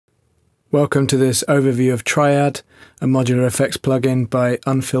Welcome to this overview of TRIAD, a modular effects plugin by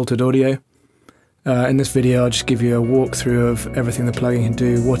Unfiltered Audio. In this video I'll just give you a walkthrough of everything the plugin can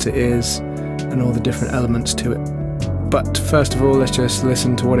do, what it is, and all the different elements to it. But first of all, let's just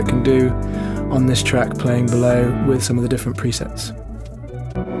listen to what it can do on this track playing below with some of the different presets.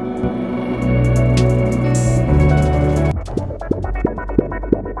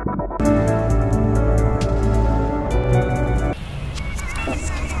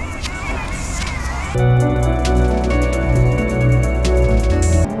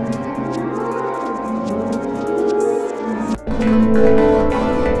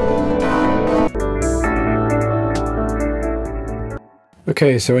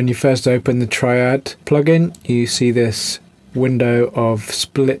 Okay, so when you first open the TRIAD plugin, you see this window of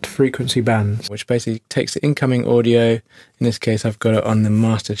split frequency bands, which basically takes the incoming audio, in this case I've got it on the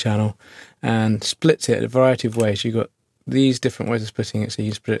master channel, and splits it in a variety of ways. You've got these different ways of splitting it, so you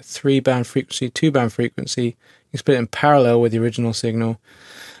can split it 3-band frequency, 2-band frequency, you can split it in parallel with the original signal,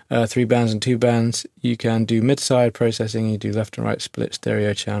 3 bands and 2 bands. You can do mid-side processing, you do left and right split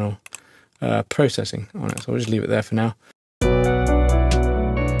stereo channel processing on it, so I'll just leave it there for now.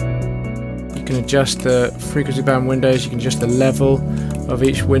 You can adjust the frequency band windows, you can adjust the level of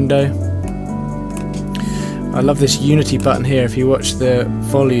each window. I love this unity button here. If you watch the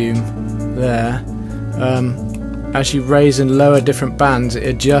volume there, as you raise and lower different bands, it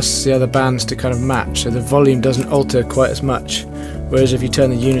adjusts the other bands to kind of match, so the volume doesn't alter quite as much. Whereas if you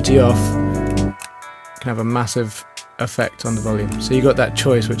turn the unity off, it can have a massive effect on the volume. So you got that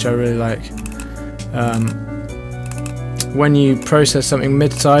choice, which I really like. When you process something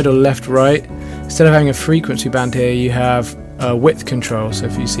mid-side or left-right, instead of having a frequency band here, you have a width control. So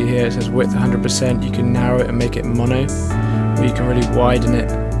if you see here it says width 100%, you can narrow it and make it mono, or you can really widen it.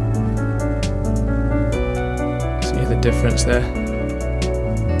 See the difference there?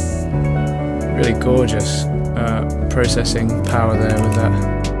 Really gorgeous processing power there with that.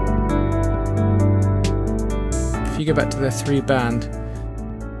 If you go back to the 3-band,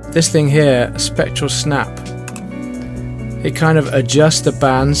 this thing here, spectral snap, it kind of adjusts the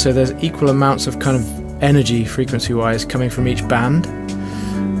bands so there's equal amounts of kind of energy frequency wise coming from each band,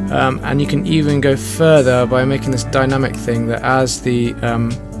 and you can even go further by making this dynamic thing that as the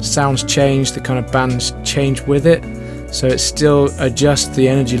sounds change, the kind of bands change with it, so it still adjusts the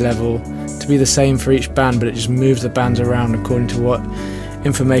energy level to be the same for each band, but it just moves the bands around according to what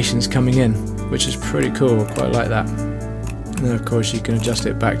information is coming in, which is pretty cool. Quite like that. And then of course you can adjust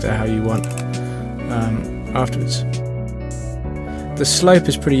it back to how you want afterwards. The slope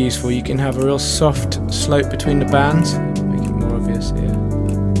is pretty useful. You can have a real soft slope between the bands, make it more obvious here,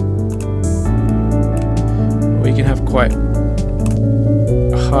 or you can have quite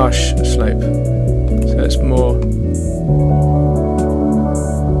a harsh slope, so it's more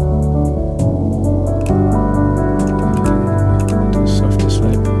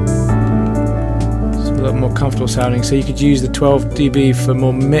more comfortable sounding. So you could use the 12 dB for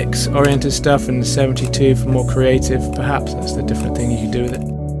more mix oriented stuff and the 72 for more creative. Perhaps that's the different thing you could do with it.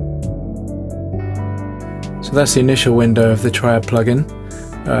 So that's the initial window of the TRIAD plugin.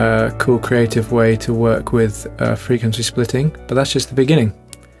 Cool creative way to work with frequency splitting, but that's just the beginning.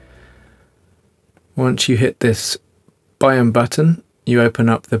 Once you hit this Byome button, you open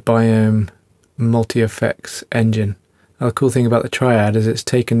up the Byome multi-effects engine. Now the cool thing about the TRIAD is it's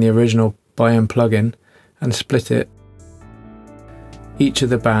taken the original Byome plugin and split it. Each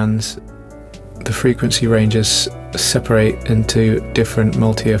of the bands, the frequency ranges separate into different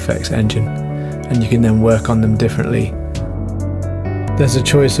multi-effects engine, and you can then work on them differently. There's a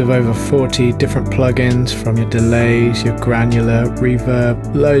choice of over 40 different plugins, from your delays, your granular,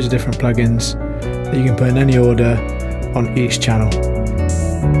 reverb, loads of different plugins that you can put in any order on each channel.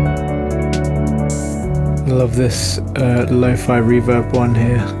 I love this lo-fi reverb one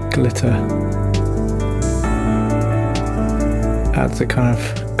here, glitter. Adds a kind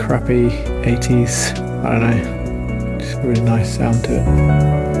of crappy 80s, I don't know, just a really nice sound to it.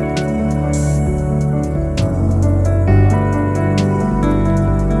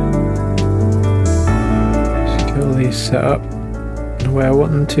 Just get all these set up the way I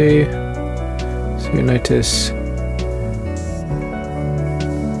want them to. So you notice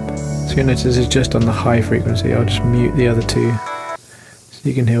it's just on the high frequency. I'll just mute the other two so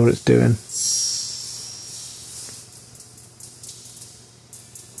you can hear what it's doing.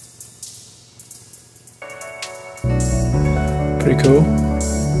 Pretty cool.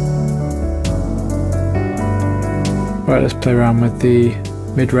 Right, let's play around with the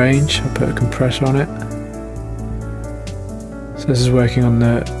mid-range. I'll put a compressor on it. So this is working on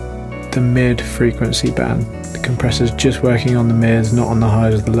the mid frequency band, the compressor's just working on the mids, not on the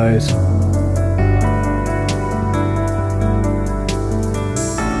highs or the lows.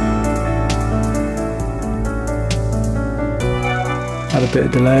 Add a bit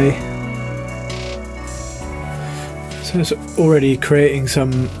of delay. So it's already creating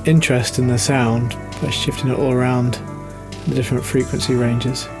some interest in the sound by shifting it all around the different frequency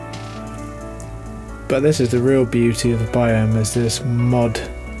ranges. But this is the real beauty of the Byome, is this mod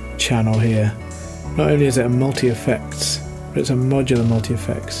channel here. Not only is it a multi-effects, but it's a modular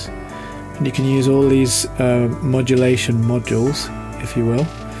multi-effects. And you can use all these modulation modules, if you will,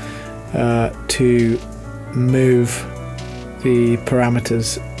 to move the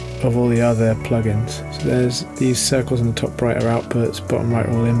parameters of all the other plugins. So there's these circles in the top right are outputs, bottom right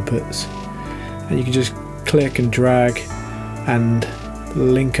are all inputs. And you can just click and drag and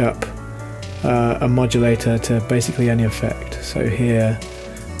link up a modulator to basically any effect. So here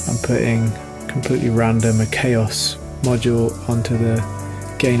I'm putting completely random a chaos module onto the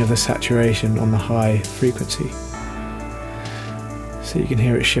gain of the saturation on the high frequency. So you can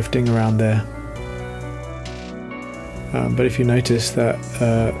hear it shifting around there. But if you notice that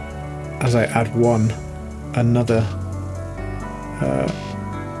as I add one, another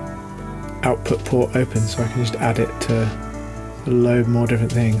output port opens, so I can just add it to load more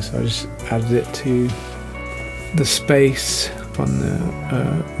different things. So I just added it to the space on the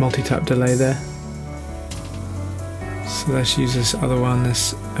multi-tap delay there. So let's use this other one,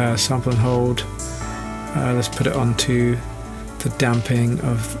 this sample and hold. Let's put it onto the damping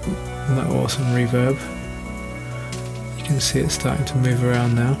of that awesome reverb. You can see it starting to move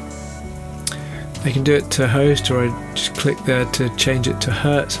around now. I can do it to host, or I just click there to change it to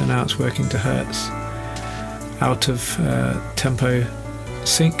hertz, and now it's working to hertz out of tempo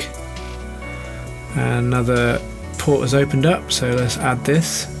sync. And another port has opened up, so let's add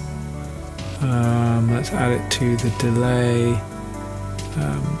this. Let's add it to the delay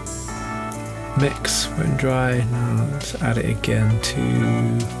mix, wet and dry. Now let's add it again to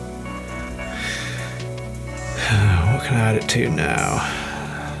what can I add it to now?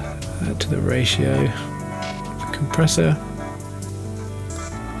 Add to the ratio, the compressor.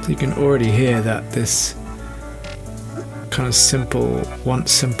 So you can already hear that this kind of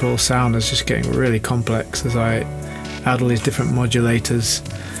simple sound is just getting really complex as I add all these different modulators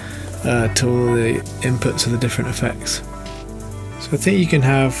to all the inputs of the different effects. So I think you can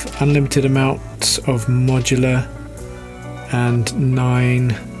have unlimited amounts of modular and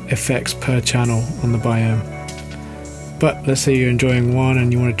 9 effects per channel on the Byome. But let's say you're enjoying one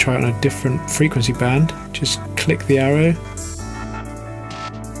and you want to try it on a different frequency band, just click the arrow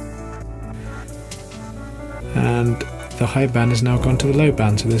and the high band has now gone to the low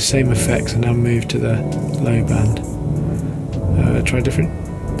band, so the same effects are now moved to the low band. Try a different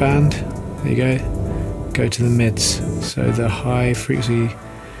band, there you go to the mids. So the high frequency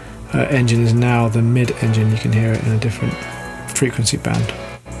engine is now the mid engine, you can hear it in a different frequency band.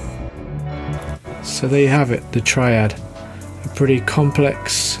 So there you have it, the Triad. A pretty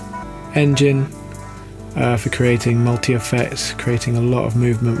complex engine for creating multi-effects, creating a lot of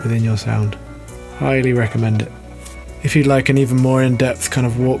movement within your sound. Highly recommend it. If you'd like an even more in-depth kind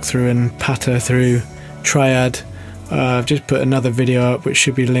of walkthrough and patter through Triad, I've just put another video up which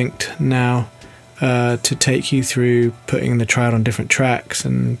should be linked now to take you through putting the Triad on different tracks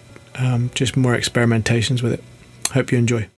and just more experimentations with it. Hope you enjoy.